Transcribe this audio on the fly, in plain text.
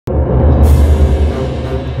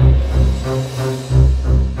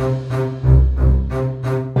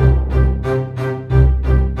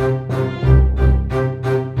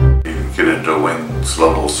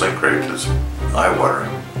sink rate is eye-watering.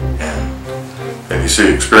 And you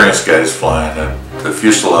see experienced guys flying, and the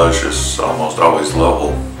fuselage is almost always level,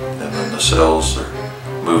 and then the cells are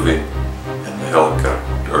moving, and the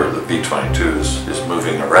helicopter, or the V-22 is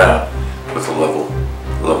moving around with a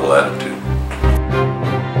level attitude.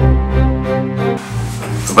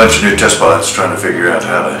 A bunch of new test pilots trying to figure out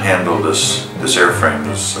how to handle this airframe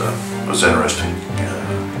was interesting.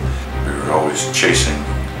 We were always chasing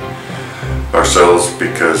ourselves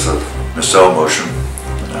because of nacelle motion.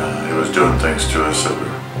 It was doing things to us that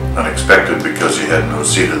were unexpected because you had no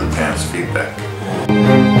seat of the pants feedback.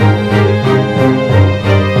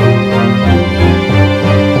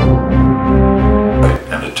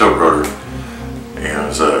 And the tilt rotor,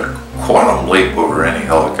 is a quantum leap over any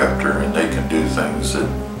helicopter, and they can do things that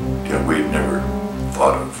we'd never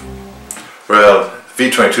thought of. Well, the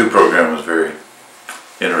V-22 program was very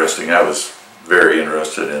interesting. I was very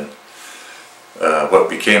interested in what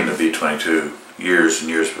became the V-22 years and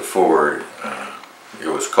years before. It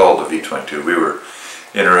was called the V-22. We were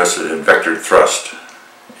interested in vectored thrust,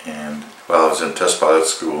 and while I was in test pilot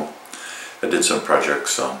school, I did some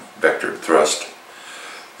projects on vectored thrust.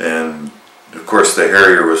 And of course the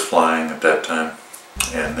Harrier was flying at that time,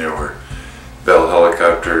 and there were Bell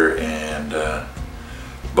Helicopter and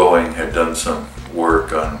Boeing had done some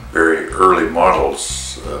work on very early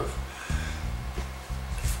models of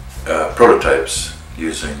prototypes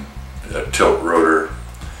using a tilt rotor,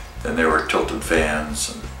 and there were tilted fans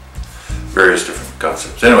and various different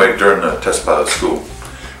concepts. Anyway, during the test pilot school,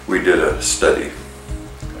 we did a study,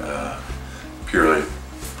 purely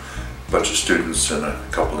a bunch of students and a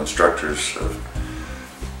couple instructors, of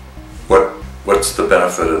what's the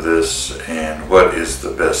benefit of this and what is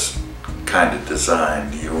the best kind of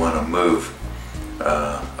design. Do you want to move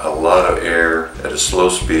a lot of air at a slow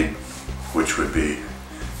speed, which would be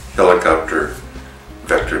helicopter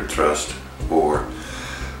vectored thrust, or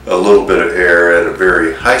a little bit of air at a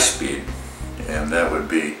very high speed, and that would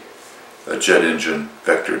be a jet engine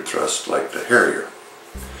vectored thrust like the Harrier.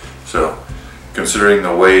 So considering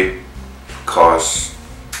the weight, costs,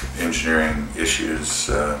 engineering issues,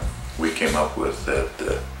 we came up with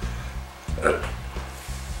that a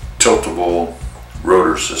tiltable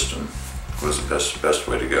rotor system was the best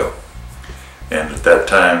way to go. And at that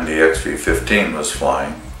time the XV-15 was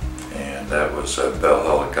flying, and that was a Bell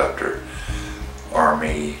Helicopter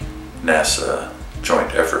Army NASA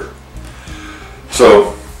joint effort.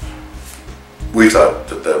 So we thought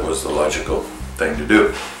that was the logical thing to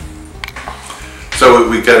do. So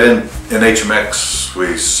we got in HMX,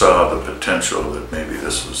 we saw the potential that maybe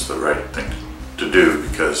this was the right thing to do,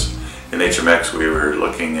 because in HMX we were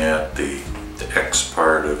looking at the X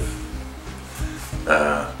part of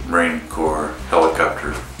Marine Corps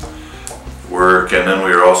helicopter work, and then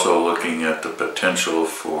we were also looking at the potential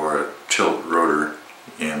for a tilt rotor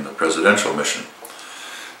in the presidential mission,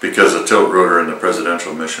 because a tilt rotor in the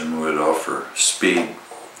presidential mission would offer speed,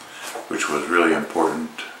 which was really important,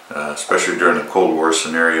 especially during the Cold War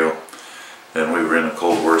scenario. And we were in a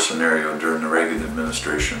Cold War scenario during the Reagan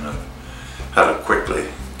administration of how to quickly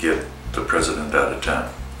get the president out of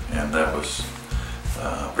town, and that was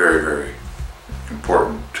very, very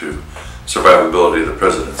important to survivability of the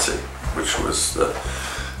presidency, which was the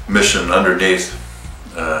mission underneath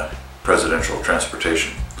presidential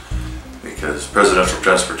transportation, because presidential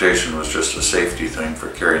transportation was just a safety thing for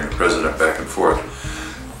carrying the president back and forth.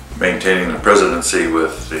 Maintaining the presidency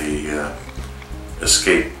with the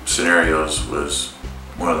escape scenarios was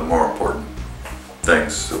one of the more important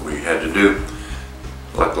things that we had to do.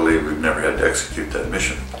 Luckily, we've never had to execute that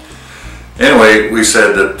mission. Anyway, we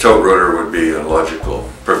said that tilt rotor would be a logical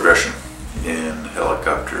progression in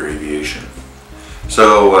helicopter aviation.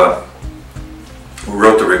 So we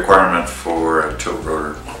wrote the requirement for a tilt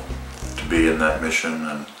rotor to be in that mission,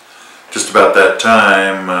 and just about that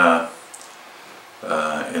time,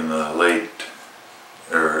 in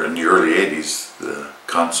the early 80s, the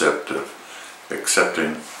concept of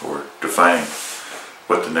accepting or defining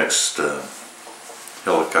what the next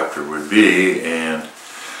helicopter would be, and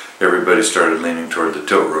everybody started leaning toward the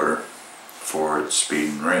tilt rotor for its speed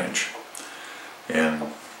and range.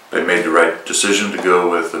 And they made the right decision to go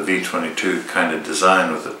with a V-22 kind of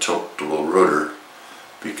design with a tiltable rotor,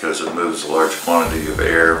 because it moves a large quantity of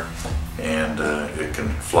air, and it can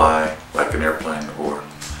fly like an airplane or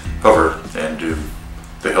hover and do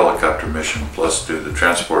the helicopter mission plus do the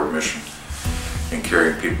transport mission and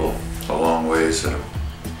carrying people a long ways at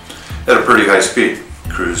a pretty high speed,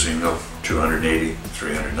 cruising up 280,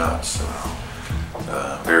 300 knots. So,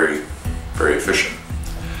 very, very efficient.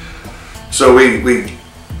 So we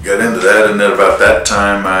got into that, and then about that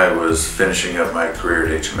time I was finishing up my career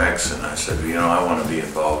at HMX, and I said, you know, I want to be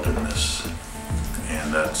involved in this.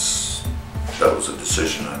 And that was a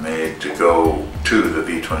decision I made to go to the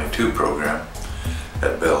V-22 program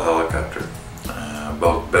at Bell Helicopter.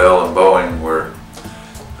 Both Bell and Boeing were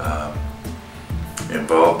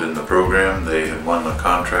involved in the program. They had won the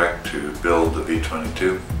contract to build the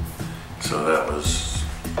V-22, so that was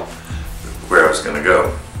where I was going to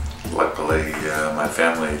go. Luckily, my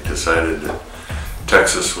family decided that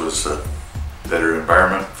Texas was a better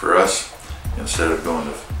environment for us instead of going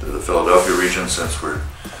to the Philadelphia region, since we're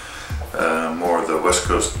more of the West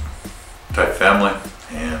Coast type family.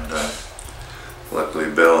 And luckily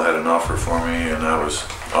Bell had an offer for me, and I was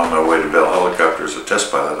on my way to Bell Helicopter as a test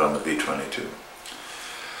pilot on the V-22.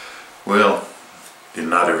 Well,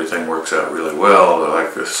 not everything works out really well.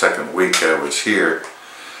 Like the second week I was here,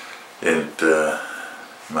 and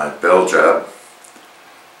my Bell job,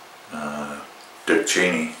 Dick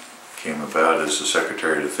Cheney came about as the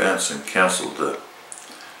Secretary of Defense and canceled the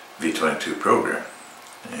V-22 program.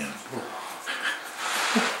 And of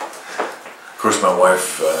course my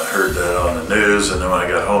wife heard that on the news, and then when I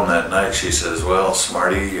got home that night she says, well,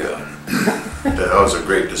 Smarty, that was a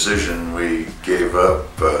great decision. We gave up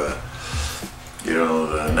you know,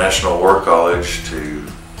 the National War College to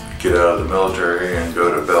get out of the military and go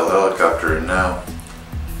to Bell Helicopter, and now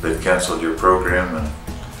they've canceled your program, and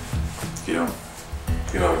you know,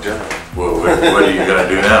 General. Well, what are you going to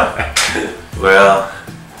do now? Well,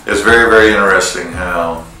 it's very, very interesting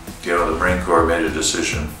how, you know, the Marine Corps made a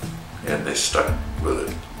decision and they stuck with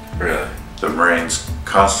it. Really? The Marines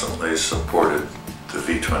constantly supported the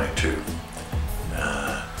V-22.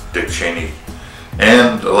 Dick Cheney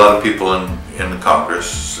and a lot of people in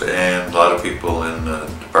Congress and a lot of people in the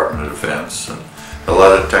Department of Defense and a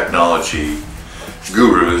lot of technology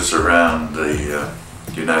gurus around the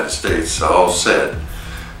United States all said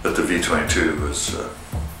that the V-22 was a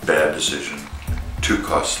bad decision, too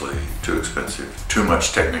costly, too expensive, too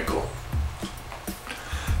much technical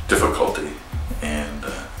difficulty, and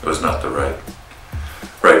it was not the right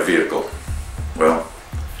vehicle. Well,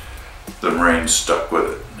 the Marines stuck with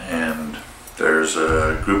it, and there's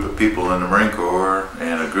a group of people in the Marine Corps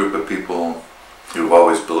and a group of people who've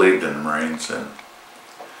always believed in the Marines, and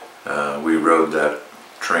we rode that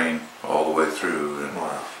train all the way through, and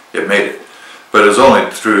wow. It made it. But it was only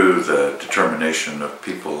through the determination of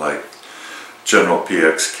people like General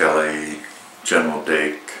P.X. Kelly, General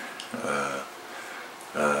Dake,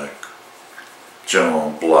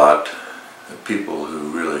 General Blott, the people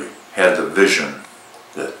who really had the vision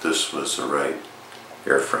that this was the right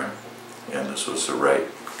airframe and this was the right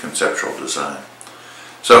conceptual design.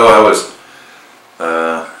 So I was,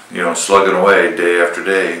 you know, slugging away day after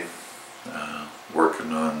day,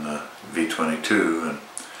 working on the V-22, and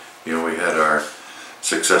you know, we had our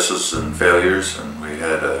successes and failures, and we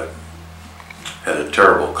had a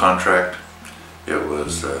terrible contract. It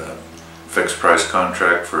was a fixed price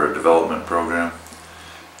contract for a development program.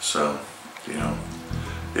 So, you know,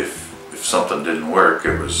 if something didn't work,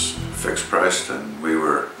 it was fixed priced, and we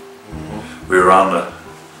were on the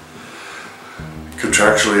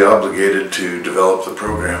contractually obligated to develop the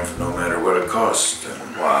program no matter what it cost.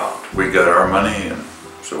 And wow. We got our money, and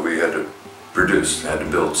so we had to had to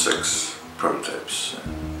build 6 prototypes.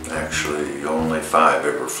 And actually, only 5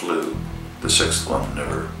 ever flew. The 6th one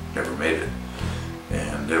never made it,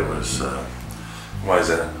 and it was. Why is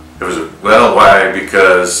that? It was well, why?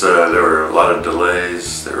 Because there were a lot of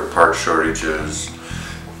delays. There were part shortages,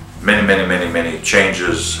 many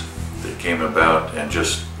changes that came about, and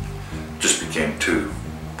just became too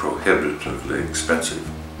prohibitively expensive.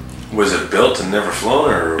 Was it built and never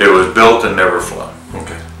flown, or? It was built and never flown.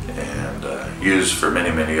 Okay. And used for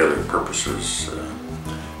many other purposes,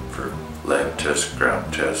 for lab tests,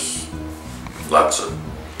 ground tests, lots of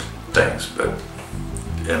things. But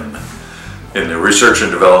in the research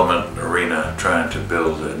and development arena, trying to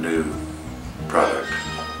build a new product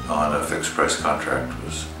on a fixed price contract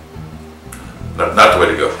was not the way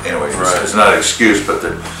to go. Anyway, right. It's not an excuse, but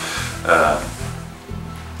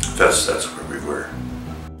that's where we were.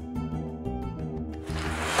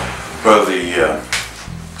 Well,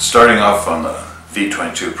 starting off on the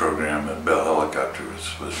V-22 program at Bell Helicopter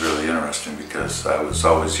was really interesting, because I was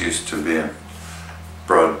always used to being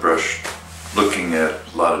broad brushed, looking at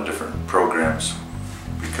a lot of different programs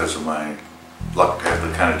because of my luck to have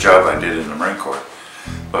the kind of job I did in the Marine Corps.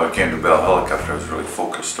 But when I came to Bell Helicopter, I was really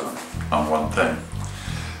focused on one thing,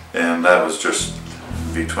 and that was just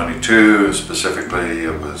V-22. Specifically,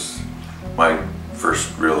 it was my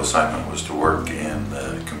first real assignment was to work in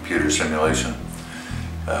the computer simulation.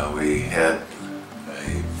 We had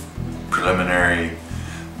a preliminary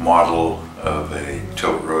model of a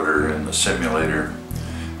tilt rotor in the simulator,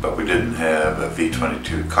 but we didn't have a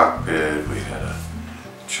V-22 cockpit. We had a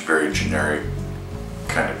very generic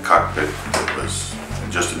kind of cockpit that was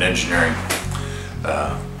just an engineering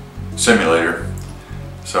simulator.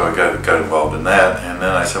 So I got involved in that, and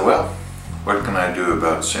then I said, well, what can I do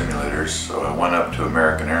about simulators? So I went up to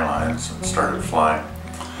American Airlines and started flying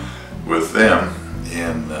with them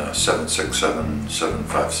in 767,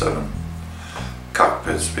 757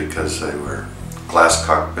 cockpits, because they were glass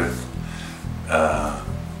cockpit,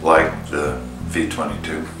 like the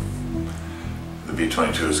V-22. The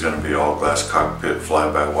V-22 is going to be all glass cockpit,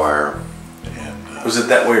 fly-by-wire. And was it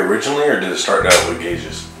that way originally, or did it start out with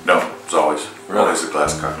gauges? no, it's always a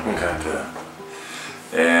glass cockpit. Okay.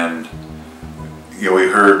 And you know, we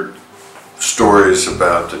heard stories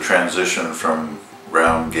about the transition from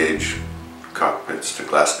round gauge cockpits to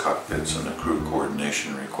glass cockpits and the crew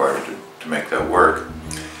coordination required to make that work.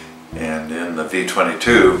 And in the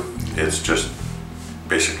V-22, it's just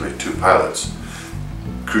basically two pilots.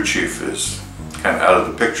 Crew chief is kind of out of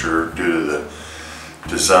the picture due to the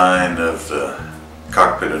design of the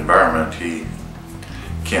cockpit environment. He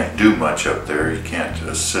can't do much up there. He can't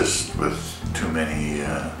assist with too many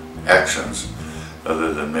actions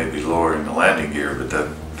other than maybe lowering the landing gear, but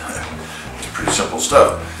it's pretty simple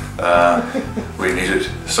stuff. We needed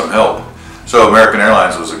some help. So American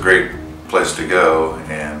Airlines was a great place to go,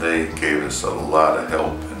 and they gave us a lot of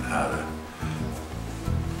help in how to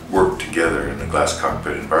work together in the glass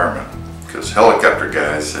cockpit environment, because helicopter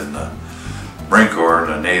guys in the Marine Corps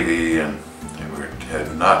and the Navy and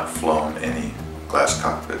had not flown any glass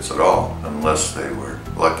cockpits at all unless they were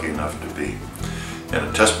lucky enough to be in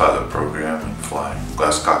a test pilot program and flying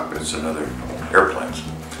glass cockpits in other airplanes.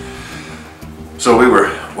 So we were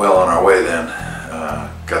well on our way then.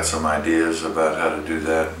 Got some ideas about how to do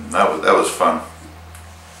that. And that was fun.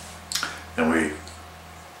 And we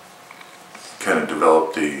kind of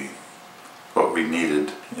developed what we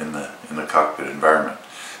needed in the cockpit environment.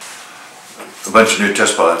 A bunch of new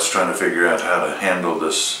test pilots trying to figure out how to handle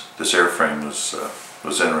this airframe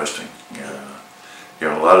was interesting. You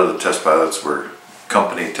know, a lot of the test pilots were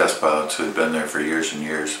company test pilots who had been there for years and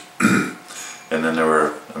years. And then there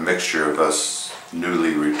were a mixture of us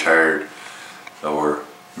newly retired or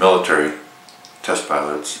military test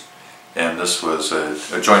pilots. And this was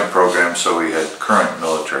a joint program, so we had current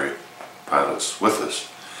military pilots with us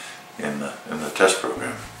in the test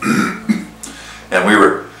program. And we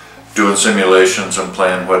were doing simulations and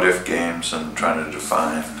playing what-if games and trying to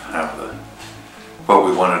define what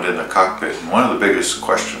we wanted in the cockpit. And one of the biggest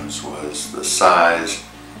questions was the size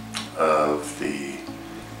of the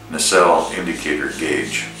nacelle indicator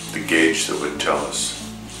gauge, the gauge that would tell us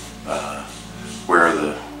where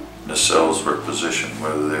the nacelles were positioned,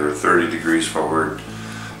 whether they were 30 degrees forward,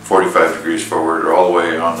 45 degrees forward, or all the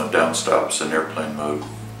way on the downstops in airplane mode.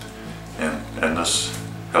 And this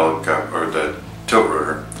helicopter, or the tilt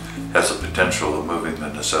rotor, has the potential of moving the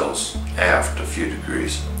nacelles aft a few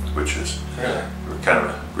degrees, which is kind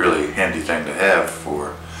of a really handy thing to have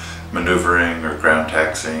for maneuvering or ground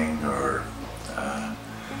taxiing or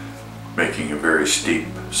making a very steep,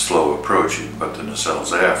 slow approach. You can put the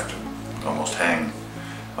nacelles aft, almost hang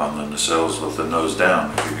on the nacelles with the nose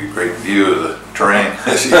down. It'll give you a great view of the terrain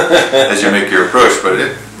as you make your approach.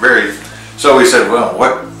 But so we said, well,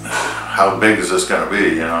 how big is this going to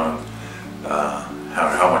be? You know,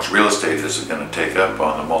 how much real estate is it going to take up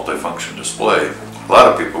on the multifunction display? A lot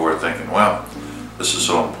of people were thinking, well, this is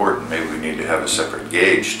so important, maybe we need to have a separate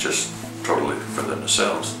gauge just totally for the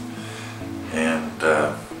nacelles. And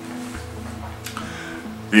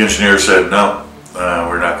the engineer said, no,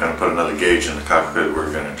 we're not going to put another gauge in the cockpit.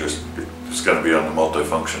 We're going to it's going to be on the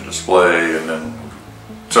multifunction display. And then,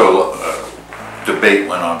 so debate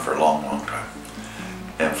went on for a long, long time.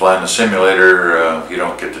 And flying the simulator, you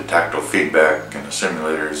don't get the tactile feedback in the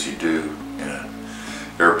simulator as you do in an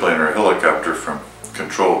airplane or a helicopter from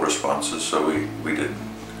control responses. So we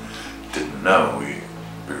didn't know.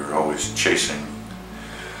 We were always chasing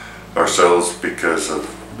ourselves because of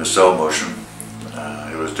nacelle motion.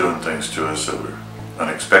 It was doing things to us that were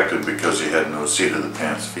unexpected because you had no seat of the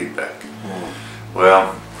pants feedback.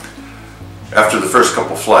 Well, after the first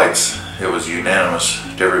couple flights, it was unanimous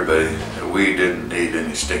to everybody that we didn't need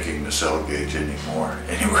any stinking nacelle gauge anymore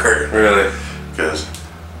anywhere. Really? Because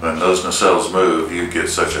when those nacelles move, you get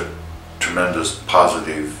such a tremendous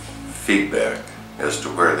positive feedback as to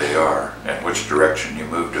where they are and which direction you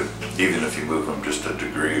moved them, even if you move them just a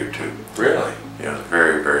degree or two. Really? Yeah,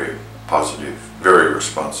 very, very positive, very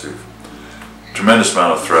responsive. Tremendous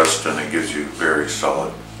amount of thrust, and it gives you very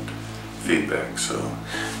solid feedback. So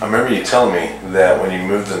I remember you telling me that when you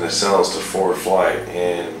moved the nacelles to forward flight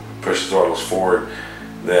and pushed the throttles forward,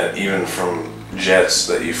 that even from jets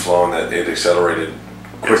that you've flown, that it accelerated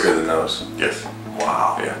quicker than those. yes,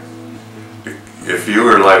 Wow. yeah. If you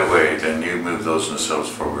were lightweight and you moved those nacelles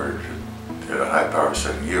forward at a high power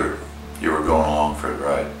setting, you were going along for the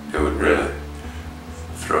ride. It would really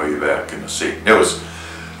throw you back in the seat. It was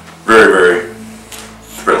very, very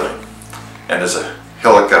thrilling. And as a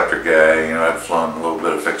helicopter guy, you know, I'd flown a little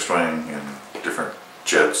bit of fixed wing and different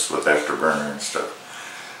jets with afterburner and stuff.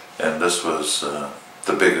 And this was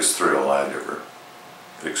the biggest thrill I'd ever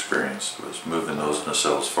experienced, was moving those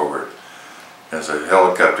nacelles forward. As a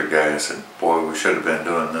helicopter guy, I said, boy, we should have been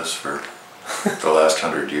doing this for the last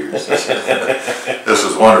 100 years. This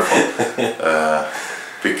is wonderful.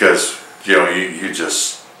 Because, you know,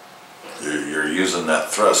 you're using that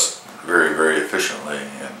thrust very, very efficiently,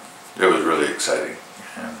 and it was really exciting.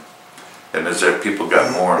 And as people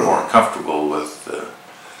got more and more comfortable with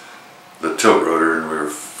the tilt rotor and we were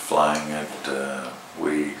flying it,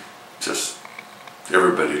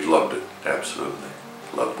 everybody loved it, absolutely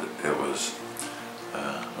loved it. It was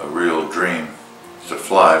a real dream to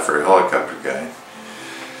fly for a helicopter guy.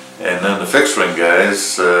 And then the fixed wing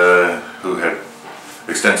guys who had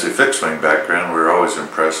extensive fixed wing background, we were always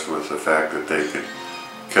impressed with the fact that they could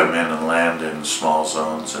come in and land in small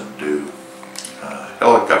zones and do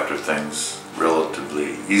helicopter things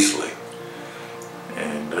relatively easily.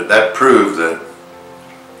 And that proved that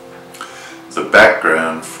the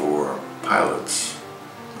background for pilots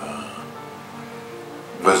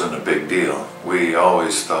wasn't a big deal. We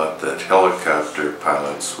always thought that helicopter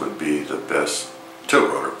pilots would be the best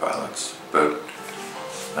tilt rotor pilots, but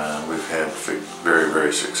we've had very,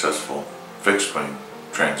 very successful fixed wing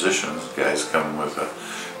transitions. Guys come with a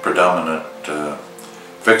predominant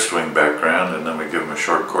fixed wing background, and then we give them a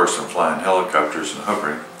short course in flying helicopters and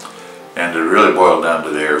hovering, and it really boiled down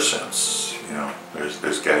to the air sense. You know,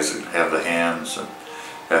 there's guys that have the hands and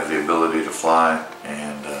have the ability to fly,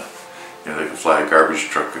 and you know, they could fly a garbage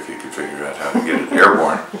truck if you could figure out how to get it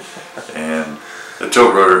airborne. And the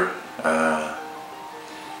tilt rotor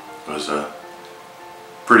was a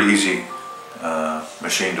pretty easy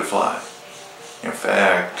machine to fly. In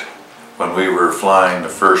fact, when we were flying the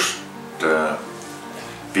first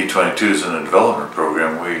V-22s in the development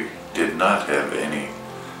program, we did not have any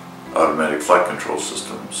automatic flight control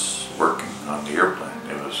systems working on the airplane.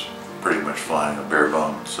 It was pretty much flying a bare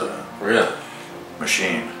bones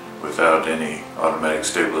machine without any automatic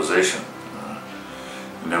stabilization.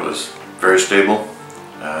 And it was very stable.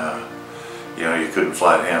 You know, you couldn't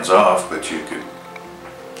fly it hands off, but you could,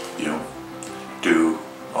 you know, do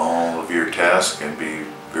all of your tasks and be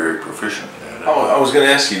very proficient at it. Oh, I was going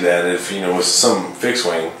to ask you that, if, you know, with some fixed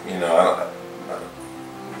wing, you know,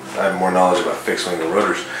 I have more knowledge about fixed wing than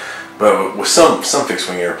rotors, but with some fixed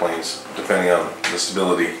wing airplanes, depending on the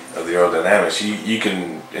stability of the aerodynamics, you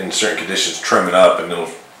can, in certain conditions, trim it up and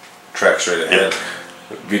it'll track straight ahead.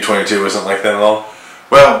 Yeah. V-22 wasn't like that at all?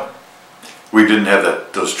 Well, we didn't have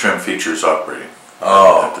those trim features operating.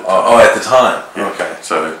 At the time. Yeah. Okay.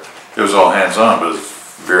 So it was all hands-on, but it was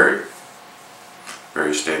very,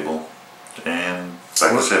 very stable, and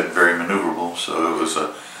like I said, very maneuverable. So it was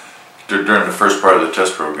during the first part of the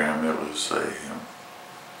test program, it was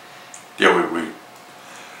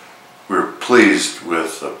we were pleased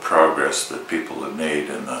with the progress that people had made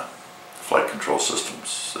in the flight control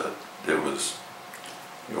systems. That it was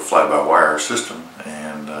a fly-by-wire system,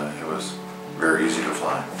 and it was very easy to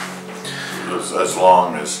fly. It was as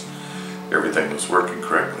long as everything was working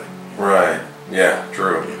correctly. Right. Yeah.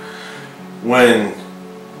 True. When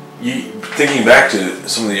thinking back to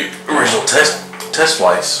some of the original test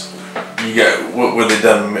flights, were they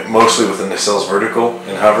done mostly with the nacelles vertical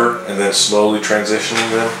and hover, and then slowly transitioning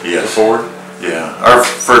them to forward? Yeah. Our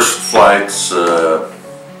first flights,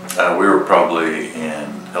 we were probably in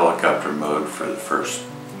helicopter mode for the first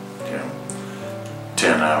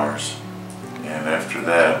 10 hours, and after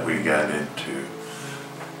that we got into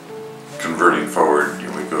converting forward.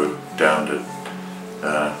 We go down to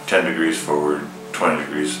 10 degrees forward, 20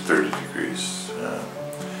 degrees, 30 degrees.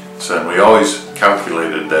 So we always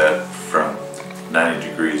calculated that from 90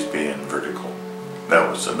 degrees being vertical. That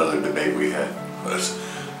was another debate we had, was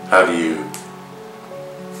how do you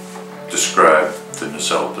describe the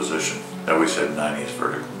nacelle position? And we said 90 is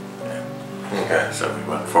vertical. And so we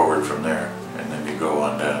went forward from there, and then you go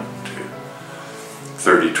on down to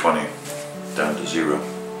 30, 20, down to 0.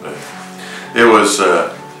 But it was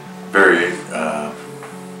very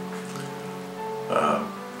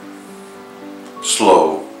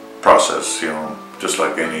slow process, just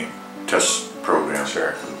like any test program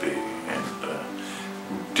would be. And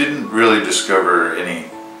didn't really discover any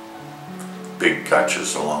big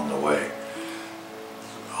gotchas along the way.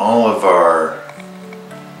 All of our,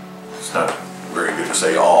 it's not very good to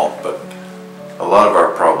say all, but a lot of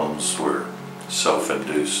our problems were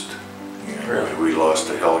self-induced. You know, Really? we lost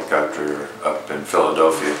a helicopter up in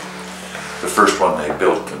Philadelphia, the first one they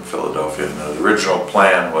built in Philadelphia. And the original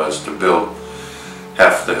plan was to build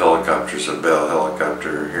half the helicopters at Bell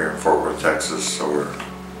Helicopter here in Fort Worth, Texas,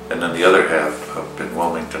 and then the other half up in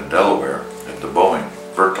Wilmington, Delaware at the Boeing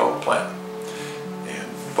Vertol plant. And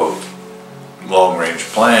both long-range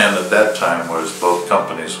plan at that time was both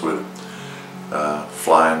companies would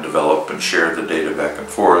fly and develop and share the data back and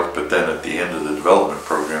forth, but then at the end of the development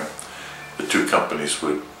program, the two companies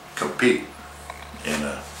would compete in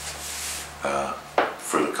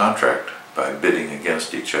for the contract by bidding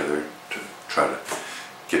against each other to try to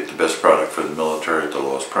get the best product for the military at the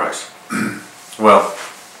lowest price. Well,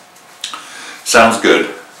 sounds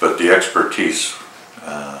good, but the expertise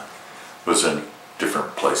was in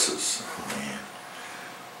different places.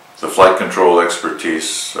 The flight control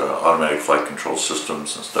expertise, automatic flight control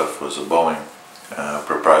systems and stuff, was a Boeing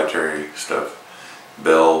proprietary stuff.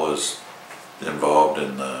 Bell was involved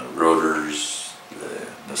in the rotors, the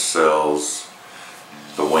nacelles,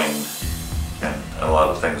 the wing, and a lot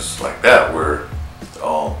of things like that were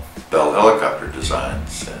all Bell Helicopter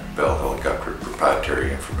designs and Bell Helicopter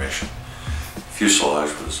proprietary information.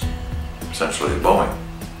 Fuselage was essentially a Boeing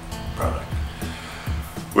product.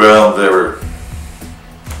 Well, there were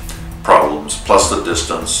problems, plus the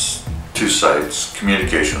distance, two sites,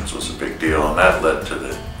 communications was a big deal, and that led to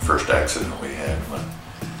the first accident we had when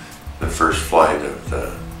the first flight of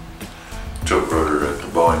the tilt rotor at the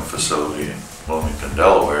Boeing facility in Wilmington,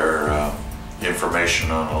 Delaware, information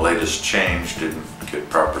on the latest change didn't get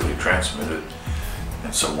properly transmitted,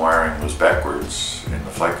 and some wiring was backwards in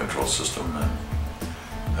the flight control system, and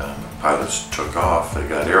the pilots took off. They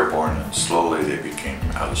got airborne, and slowly they became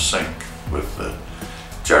out of sync with the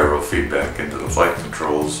gyro feedback into the flight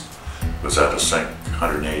controls. Was out of sync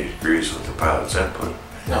 180 degrees with the pilot's input.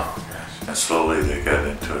 No. And slowly they got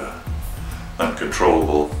into an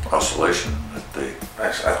uncontrollable oscillation that they...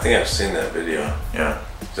 Actually, I think I've seen that video. Yeah.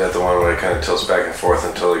 Is that the one where it kind of tilts back and forth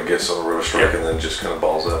until it gets on a rotor stroke, Yeah. and then just kind of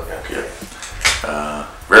balls up? Okay. Yeah.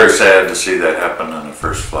 Very sad to see that happen on the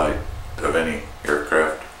first flight of any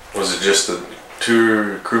aircraft. Was it just the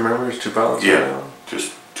two crew members, two pilots? Yeah,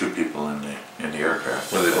 just two people in the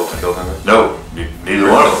aircraft. Were they both killed in it? No, neither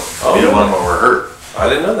one of them. Oh, Neither yeah. one of them were hurt. I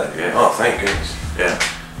didn't know that. Yeah. Oh, thank goodness. Yeah,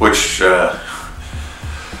 which the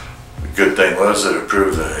good thing was that it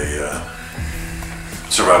proved a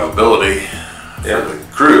survivability Yeah. for the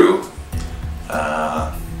crew,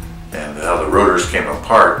 and how the rotors came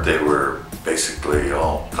apart. They were basically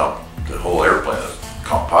all the whole airplane is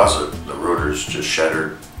composite. The rotors just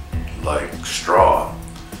shattered like straw,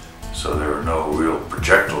 so there were no real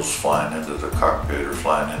projectiles flying into the cockpit or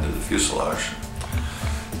flying into the fuselage.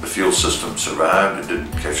 The fuel system survived. It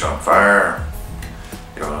didn't catch on fire.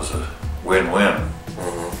 It was a win-win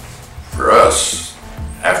for us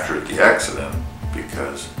after the accident,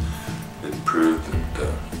 because it proved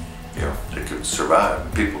that it could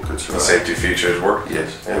survive. People could The survive. safety features work?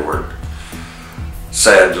 Yes, they worked.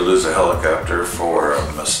 Sad to lose a helicopter for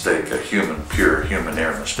a mistake, a pure human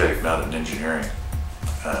error mistake, not an engineering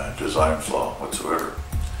design flaw whatsoever.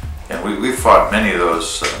 And we fought many of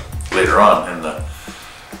those later on in the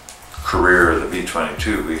career of the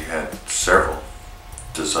V-22. We had several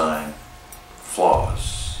design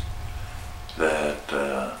flaws that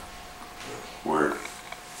were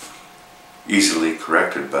easily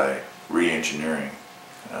corrected by re-engineering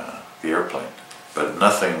the airplane, but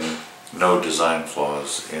no design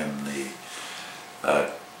flaws in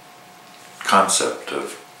the concept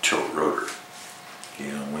of tilt rotor.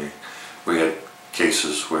 We had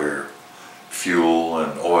cases where fuel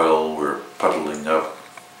and oil were puddling up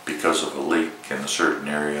because of a leak in a certain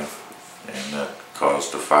area, and that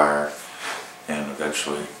caused a fire, and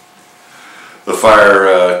eventually the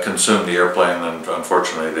fire consumed the airplane, and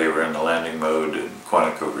unfortunately they were in the landing mode in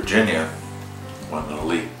Quantico, Virginia, when the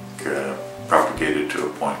leak propagated to a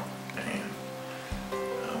point,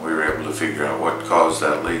 and we were able to figure out what caused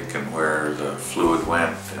that leak and where the fluid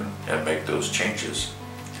went, and make those changes.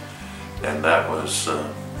 And that was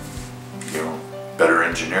better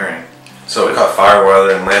engineering. So it caught fire while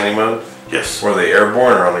they're in landing mode? Yes. Were they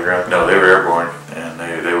airborne or on the ground? No, they were airborne, and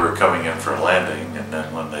they were coming in for a landing, and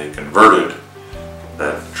then when they converted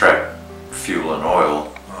that trapped fuel and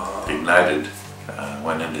oil, ignited,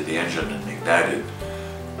 went into the engine and ignited,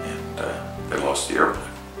 and they lost the airplane.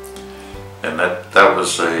 And that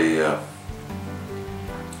was a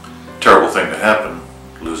terrible thing to happen,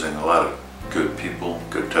 losing losing a lot of good people,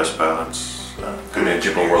 good test pilots, good How many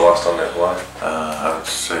people were engineers. lost on that flight? I would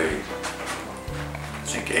say, I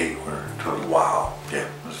think 8 were total. Wow. Yeah,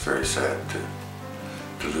 it was very sad to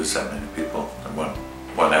lose that many people in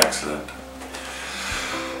one accident.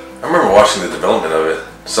 I remember watching the development of it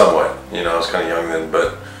somewhat. You know, I was kind of young then,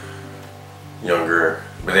 but younger.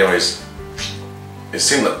 But anyways, it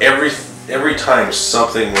seemed like every time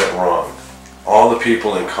something went wrong, all the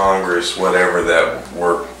people in Congress, whatever, that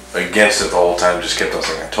were against it the whole time just kept on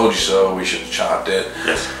saying, "I told you so. We should have chopped it."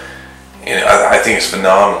 Yes. And I think it's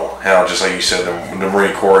phenomenal how, just like you said, the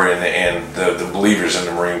Marine Corps and the believers in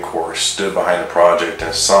the Marine Corps stood behind the project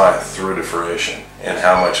and saw it through to fruition, and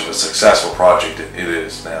how much of a successful project it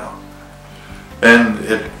is now.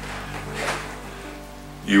 And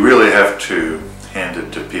you really have to hand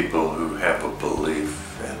it to people who have a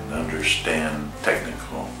belief and understand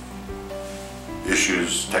technical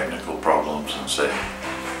issues, technical problems, and say,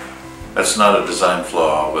 that's not a design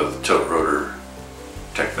flaw with tilt rotor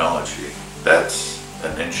technology. That's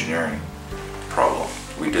an engineering problem.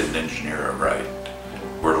 We didn't engineer it right.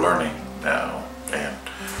 We're learning now, and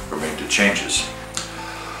we're making changes.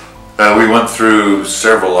 We went through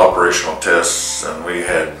several operational tests, and we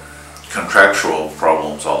had contractual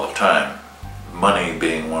problems all the time. Money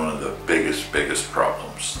being one of the biggest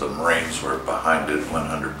problems. The Marines were behind it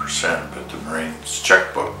 100%, but the Marines'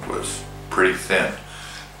 checkbook was pretty thin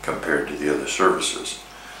compared to the other services.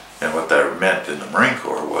 And what that meant in the Marine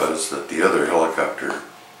Corps was that the other helicopter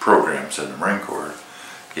programs in the Marine Corps,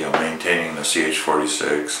 you know, maintaining the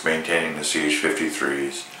CH-46, maintaining the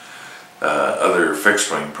CH-53s, other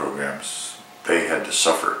fixed wing programs, they had to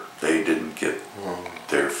suffer. They didn't get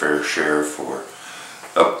their fair share for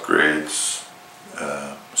upgrades,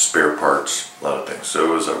 spare parts, a lot of things. So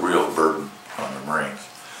it was a real burden on the Marines.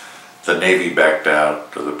 The Navy backed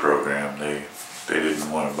out of the program. They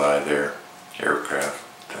didn't want to buy their aircraft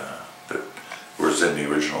that was in the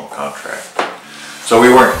original contract. So we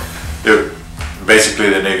weren't, basically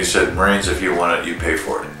the Navy said, Marines, if you want it, you pay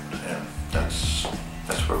for it. And that's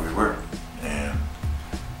where we were. And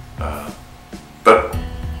but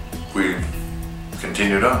we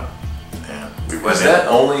continued on. And we went Was that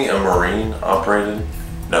only a Marine operated?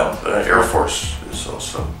 No, the Air Force is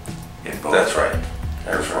also involved. That's right.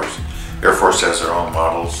 Air Force has their own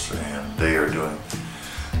models, and they are doing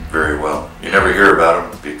very well. You never hear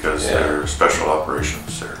about them because they're special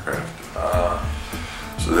operations aircraft.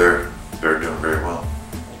 So they're doing very well.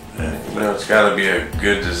 And, you know, it's got to be a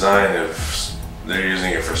good design if they're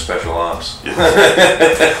using it for special ops. yeah,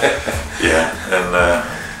 and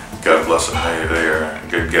God bless them. They are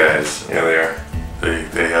good guys. Yeah, they are.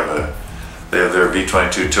 They have their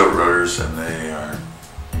V-22 tilt rotors, and they are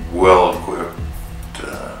well equipped.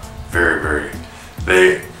 Very.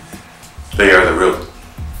 They are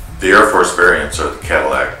the Air Force variants are the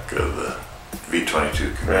Cadillac of the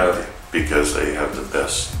V-22 community because they have the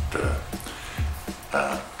best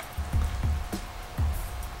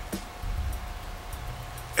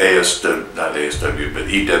not ASW, but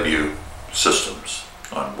EW systems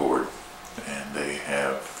on board, and they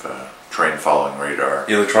have train following radar.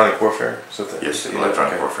 Electronic warfare? Yes,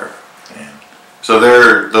 electronic warfare. And so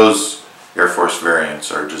those Air Force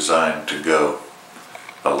variants are designed to go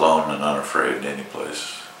alone and unafraid any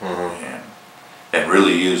place, and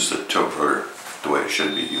really use the tilt rotor the way it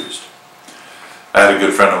should be used. I had a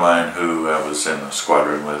good friend of mine who I was in a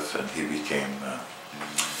squadron with, and he became a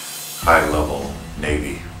high-level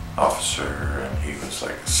Navy officer, and he was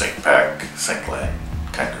like a sink pack, sink land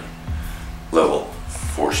kind of level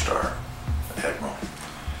 4-star admiral.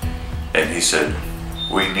 And he said,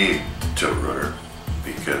 we need the tilt rotor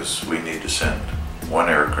because we need to send one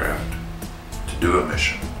aircraft to do a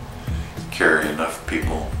mission, carry enough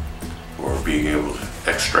people, or being able to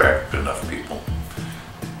extract enough people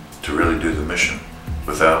to really do the mission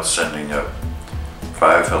without sending up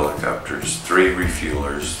 5 helicopters, 3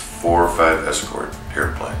 refuelers, 4 or 5 escort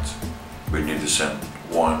airplanes. We need to send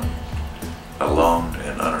one alone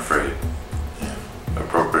and unafraid and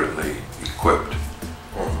appropriately equipped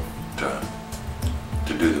to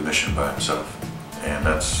do the mission by himself. And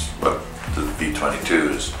that's what the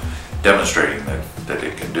V-22 is demonstrating that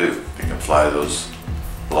it can do. It can fly those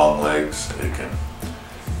long legs, it can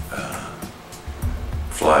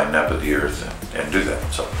fly nap of the earth and do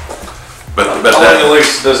that. So, but how many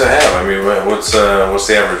legs does it have? I mean, what's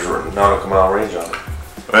the average nautical mile range on it?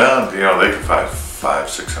 Well, you know, they can fly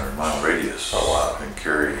 500-600 mile radius. Oh wow! And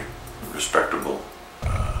carry respectable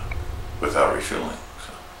without refueling.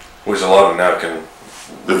 So. Which a lot of them now can.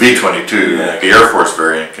 The V-22, the Air Force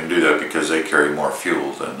variant can do that because they carry more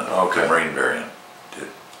fuel than the Marine variant did.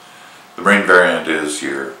 The Marine variant is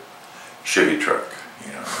your Chevy truck,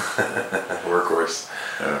 you know. Workhorse.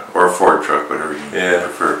 Or a Ford truck, whatever you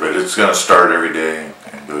prefer. But it's going to start every day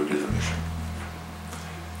and go do the mission.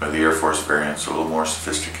 But the Air Force variant's a little more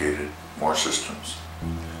sophisticated, more systems,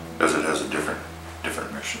 because it has a different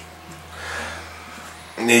mission.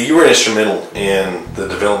 Now, you were instrumental in the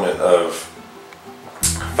development of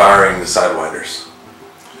firing the sidewinders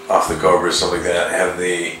off the Cobras, something like that. Have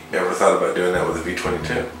they ever thought about doing that with the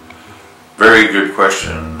V-22? Very good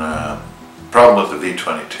question. Problem with the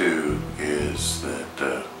V-22 is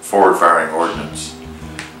that forward-firing ordnance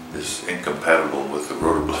is incompatible with the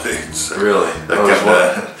rotor blades. Really?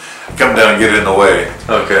 That come down and get in the way.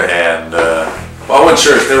 Okay. And well, I wasn't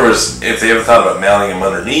sure if they ever thought about mounting them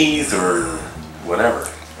underneath or whatever.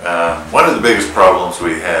 One of the biggest problems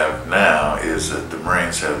we have now is that the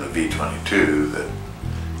Marines have the V-22 that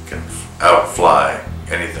can outfly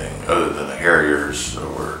anything other than the Harriers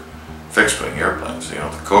or fixed-wing airplanes. You know,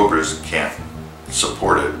 the Cobras can't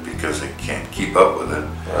support it because they can't keep up with it,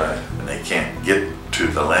 right. And they can't get to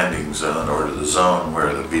the landing zone or to the zone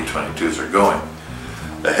where the V-22s are going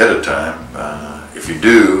ahead of time. If you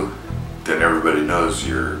do, then everybody knows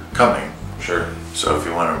you're coming. Sure. So if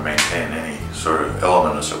you want to maintain any sort of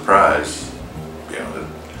element of surprise, you know,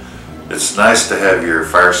 it's nice to have your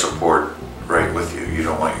fire support right with you. You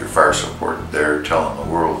don't want your fire support there telling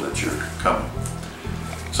the world that you're coming.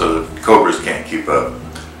 So the Cobras can't keep up.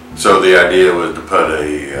 So the idea was to put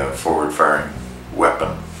a forward-firing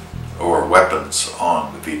weapon or weapons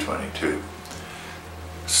on the V-22.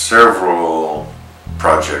 Several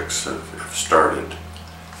projects have started,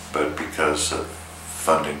 but because of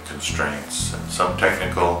funding constraints and some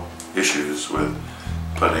technical issues with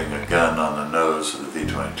putting a gun on the nose of the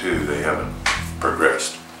V-22, they haven't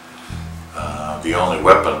progressed. The only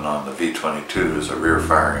weapon on the V-22 is a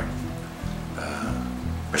rear-firing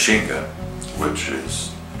machine gun, which is,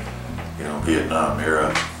 you know, Vietnam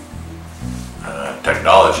era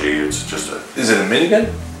technology. It's just a... Is it a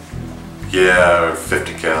minigun? Yeah,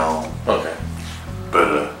 50 cal. Okay.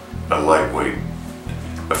 But a lightweight.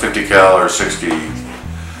 A 50 cal or 60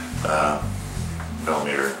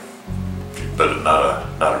 millimeter, but not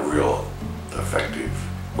a real effective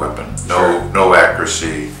weapon. No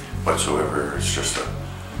accuracy whatsoever. It's just a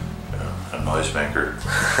noisemaker.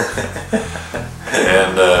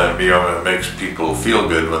 And you know, it makes people feel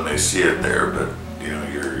good when they see it there, but you know,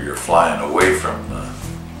 you're flying away from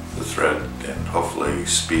the threat, and hopefully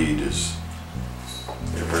speed is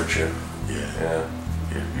a virtue. Yeah.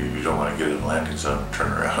 You don't want to get in the landing zone and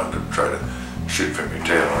turn around and try to shoot from your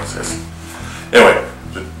tail. Anyway,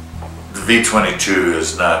 the V-22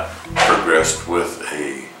 has not progressed with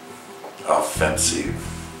a offensive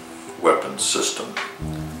weapons system,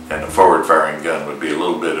 and a forward-firing gun would be a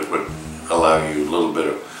little bit. It would allow you a little bit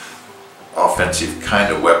of offensive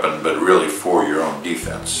kind of weapon, but really for your own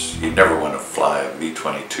defense. You never want to fly a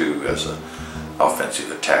V-22 as an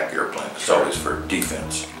offensive attack airplane. It's always for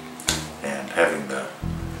defense, and having the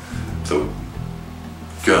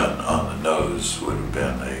gun on the nose would have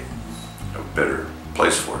been a better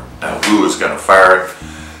place for it. Now, who is going to fire it?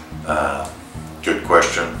 Good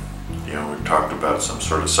question. You know, we talked about some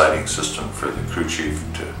sort of sighting system for the crew chief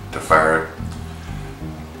to fire it.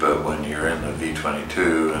 But when you're in the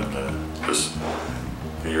V-22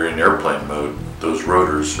 and you're in airplane mode, those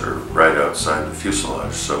rotors are right outside the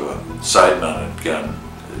fuselage. So a side-mounted gun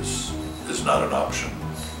is not an option.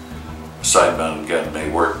 A side-mounted gun may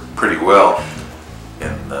work pretty well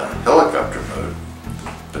in the helicopter mode,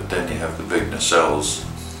 but then you have the big nacelles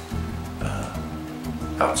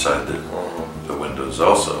outside the windows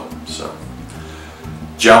also. So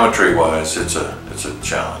geometry-wise, it's a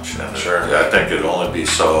challenge, and sure. I think it'll only be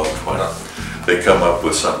solved when they come up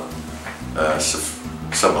with some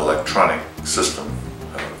electronic system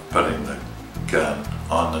of putting the gun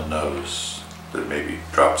on the nose that maybe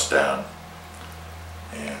drops down,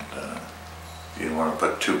 and you don't want to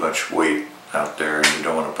put too much weight out there, and you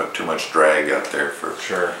don't want to put too much drag out there for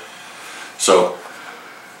sure. So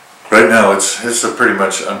right now it's a pretty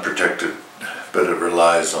much unprotected, but it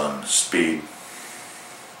relies on speed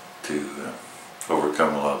to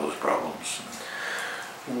overcome a lot of those problems.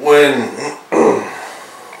 When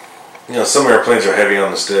you know, some airplanes are heavy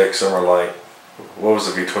on the stick, some are light. What was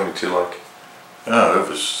the V-22 like? Oh, it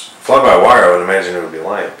was fly-by-wire. I would imagine it would be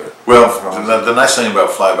light, but well, the nice thing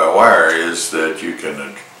about fly-by-wire is that you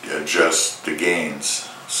can adjust the gains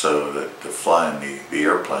so that the flying the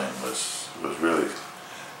airplane was really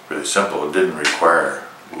simple. It didn't require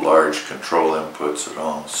large control inputs at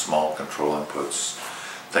all, small control inputs.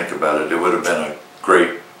 Think about it, it would have been a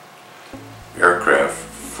great aircraft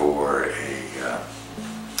for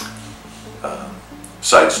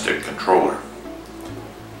side stick controller.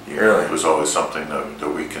 Really? It was always something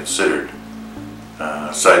that we considered.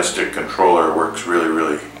 Side stick controller works really,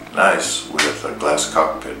 really nice with a glass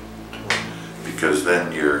cockpit, because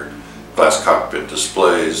then your glass cockpit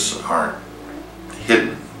displays aren't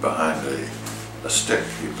hidden behind a stick.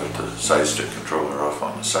 You put the side stick controller off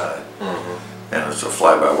on the side, and it's a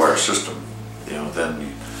fly-by-wire system. You know,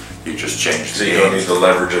 then you just change the So you don't need the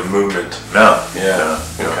leverage of movement. No. Yeah.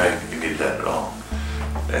 You don't need that at all.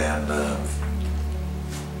 And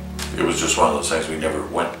it was just one of those things we never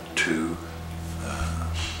went to.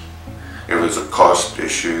 It was a cost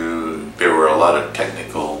issue. There were a lot of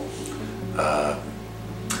technical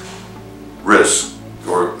risks,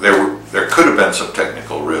 or there could have been some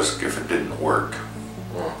technical risk if it didn't work,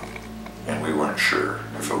 and we weren't sure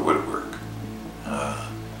if it would work.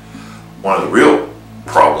 One of the real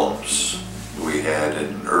problems we had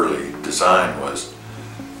in early design was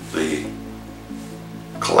the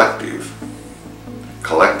collective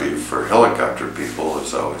for helicopter people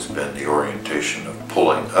has always been the orientation of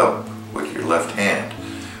pulling up with your left hand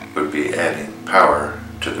would be adding power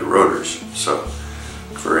to the rotors. So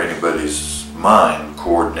for anybody's mind,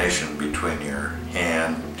 coordination between your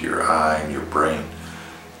hand, your eye, and your brain,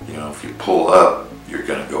 you know, if you pull up, you're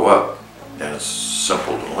going to go up. And it's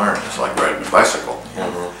simple to learn. It's like riding a bicycle.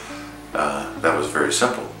 That was very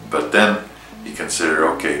simple. But then you consider,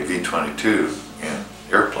 okay, V-22 in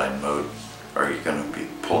airplane mode, are you going to be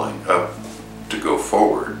pulling up to go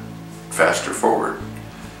forward, faster forward?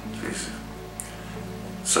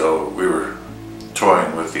 So we were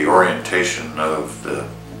toying with the orientation of the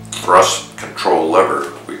thrust control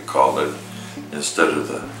lever, we called it, instead of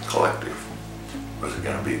the collective. Was it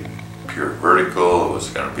going to be pure vertical? Was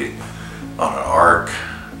it going to be on an arc?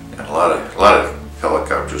 And a lot of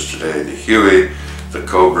helicopters today, the Huey, the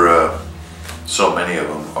Cobra, so many of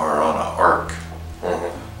them are on an arc.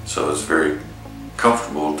 So it's very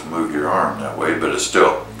comfortable to move your arm that way, but it's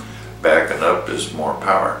still backing up is more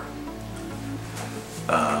power.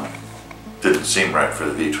 Didn't seem right for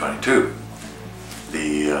the V-22.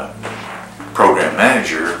 The program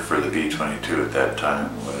manager for the V-22 at that time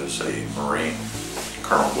was a Marine,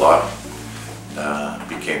 Colonel Blott.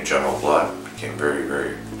 Became General Blott, became very,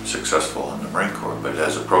 very successful in the Marine Corps, but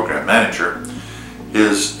as a program manager,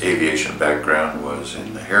 his aviation background was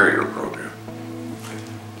in the Harrier program.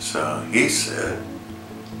 So he said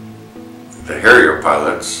the Harrier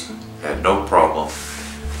pilots had no problem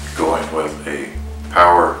going with a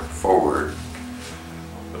power forward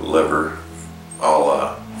lever a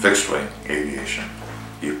la fixed wing aviation.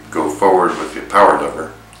 You go forward with your power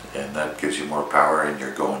lever, and that gives you more power, and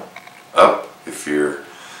you're going up if your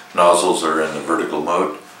nozzles are in the vertical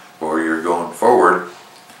mode, or you're going forward.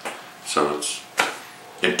 So it's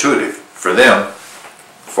intuitive. For them,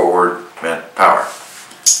 forward meant power,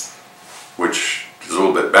 which is a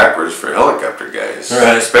little bit backwards for helicopter guys,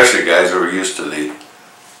 right. Especially guys who are used to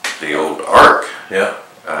the old arc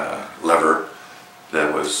lever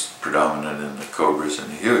that was predominant in the Cobras and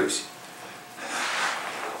the Hueys.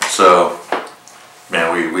 So,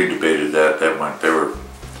 man, we debated that. There were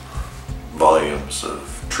volumes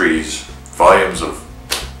of trees, volumes of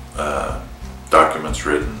documents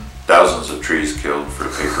written, thousands of trees killed for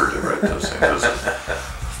paper to write those things.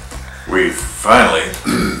 We finally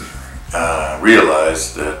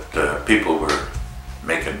realized that people were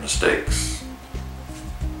making mistakes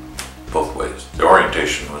both ways. The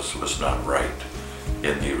orientation was not right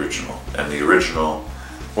in the original. And the original...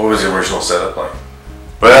 What was the original setup like?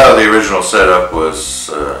 Well, the original setup was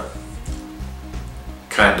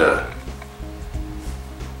kind of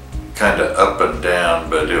up and down,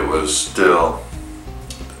 but it was still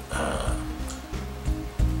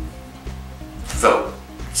felt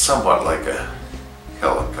somewhat like a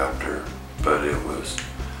helicopter, but it was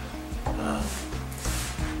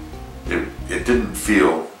it didn't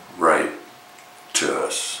feel right to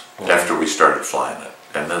us after we started flying it.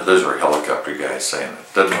 And those were helicopter guys saying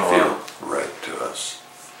it doesn't feel right to us.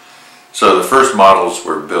 So the first models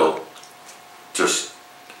were built just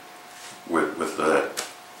with that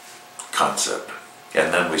concept.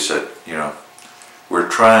 And then we said, you know, we're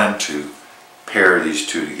trying to pair these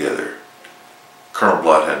two together. Colonel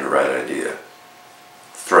Blott had the right idea.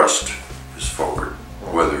 Thrust is forward,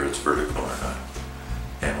 whether it's vertical or not.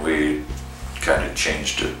 And we kind of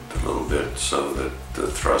changed it a little bit so that the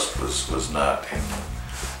thrust was not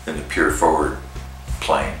in the pure forward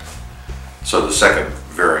plane. So the second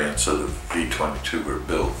variants of the V-22 were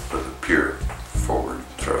built with a pure forward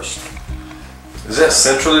thrust. Is that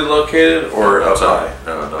centrally located or up high?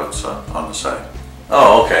 No, it's on the side.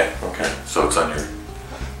 Oh, okay, okay. So it's on your,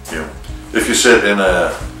 you know, if you sit in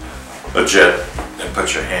a jet and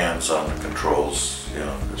put your hands on the controls, you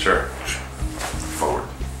know. Sure. Forward.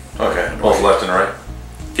 Okay. Both left and right?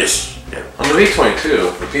 Yes. Yeah. On the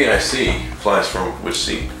V-22, the PIC flies from which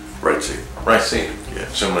seat? Right seat. Right seat? Yeah.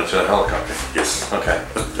 Similar to a helicopter? Yes. Okay.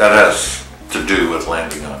 But that has to do with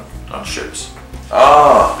landing on ships.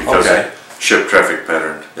 Oh, Because okay. ship traffic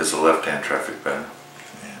pattern is a left-hand traffic pattern.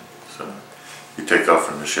 And so you take off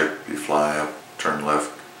from the ship, you fly up, turn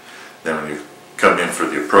left. Then when you come in for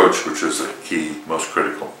the approach, which is a key, most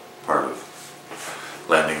critical part of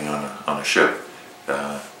landing on a ship,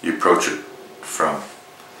 you approach it from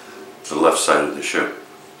the left side of the ship.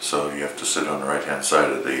 So you have to sit on the right-hand side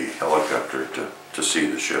of the helicopter to see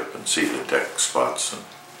the ship and see the deck spots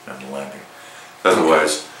and the landing.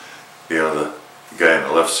 Otherwise, you know, the guy in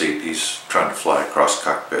the left seat, he's trying to fly across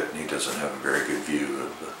cockpit and he doesn't have a very good view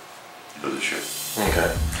of the ship.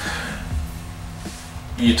 Okay.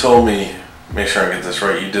 You told me, make sure I get this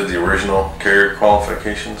right, you did the original carrier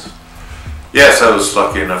qualifications? Yes, I was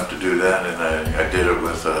lucky enough to do that, and I did it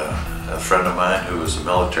with a friend of mine who was a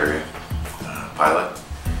military pilot,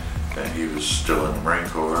 and he was still in the Marine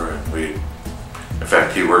Corps, and in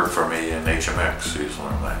fact, he worked for me in HMX. He was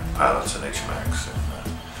one of my pilots in HMX,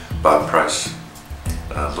 and Bob Price,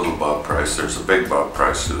 little Bob Price. There's a big Bob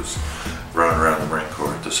Price who's running around the Marine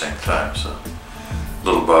Corps at the same time. So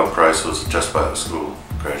little Bob Price was a test pilot school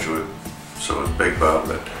graduate, so was big Bob.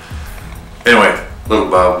 But anyway, little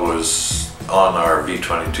Bob was on our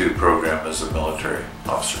V-22 program as a military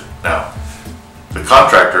officer. Now, the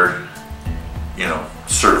contractor, you know,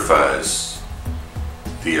 certifies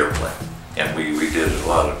the airplane, and we did a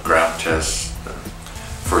lot of ground tests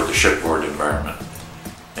for the shipboard environment,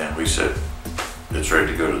 and we said it's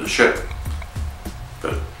ready to go to the ship,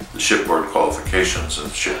 but the shipboard qualifications and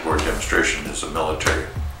the shipboard demonstration is a military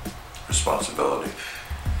responsibility.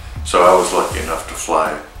 So I was lucky enough to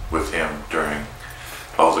fly with him during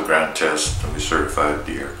all the ground tests, and we certified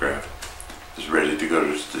the aircraft. It was ready to go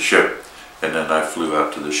to the ship, and then I flew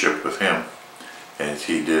out to the ship with him, and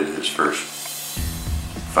he did his first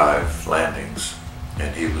 5 landings,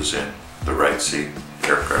 and he was in the right seat,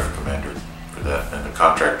 aircraft commander for that, and the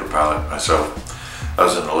contractor pilot, myself, I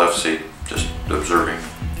was in the left seat, just observing,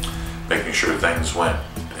 making sure things went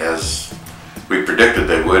as we predicted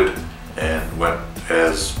they would, and went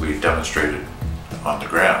as we demonstrated on the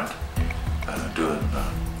ground, doing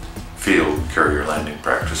field carrier landing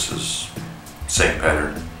practices, same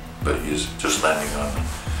pattern, but just landing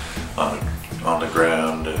on the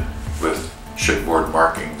ground with shipboard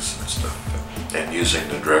markings and stuff, and using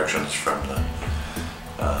the directions from the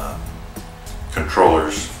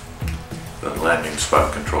controllers, the landing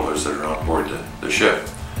spot controllers that are on board the ship.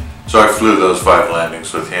 So I flew those 5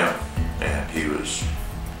 landings with him, and he was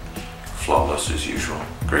flawless as usual,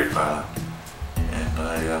 great pilot. And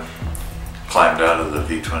I climbed out of the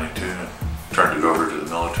V-22 and turned it over to the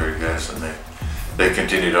military guys, and they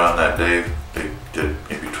continued on that day. They did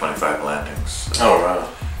maybe 25 landings. Oh wow.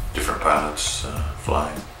 Different pilots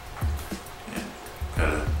flying, and had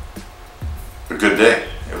a good day.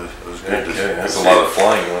 It was good to see. That's a lot of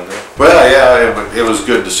flying one day. Well, yeah, it was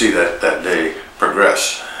good to see that day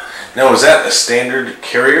progress. Now, was that a standard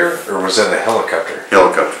carrier, or was that a helicopter?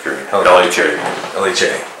 Helicopter carrier. Helicopter. LHA.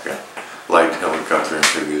 LHA. Yeah. Light helicopter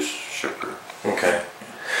amphibious shipper. Okay.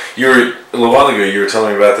 A little while ago, you were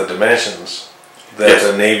telling me about the dimensions that Yes.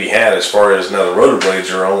 the Navy had as far as, now the rotor blades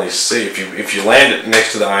are only, say, if you land it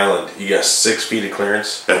next to the island, you got 6 feet of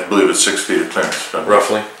clearance? I believe it's 6 feet of clearance from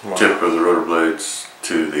Roughly? the tip of the rotor blades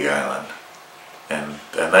to the island. And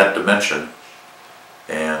that dimension,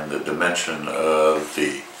 and the dimension of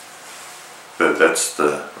that's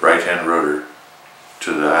the right-hand rotor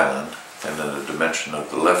to the island, and then the dimension of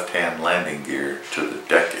the left-hand landing gear to the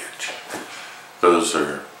deck edge. Those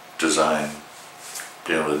are designed,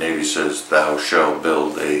 you know, the Navy says thou shalt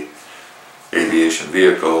build a aviation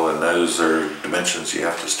vehicle, and those are dimensions you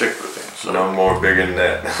have to stick with things. So No more bigger than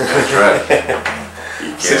that. that's right.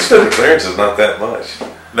 You 6 foot of clearance is not that much.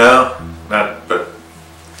 No, not, but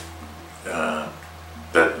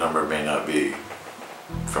that number may not be,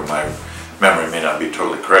 from my memory, may not be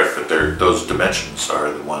totally correct, but those dimensions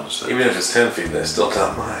are the ones that... Even if it's 10 feet, that's still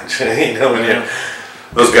not much. You know, when you...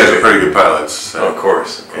 Those guys are pretty good pilots. Oh, of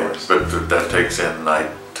course, of course. Yeah, but that takes in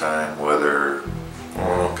nighttime weather,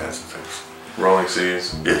 all kinds of things. Rolling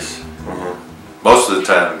seas. Yes. Mm-hmm. Most of the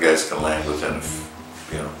time, the guys can land within,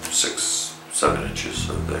 6-7 inches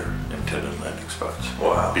of their intended landing spots.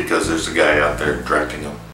 Wow. Because there's a guy out there directing them.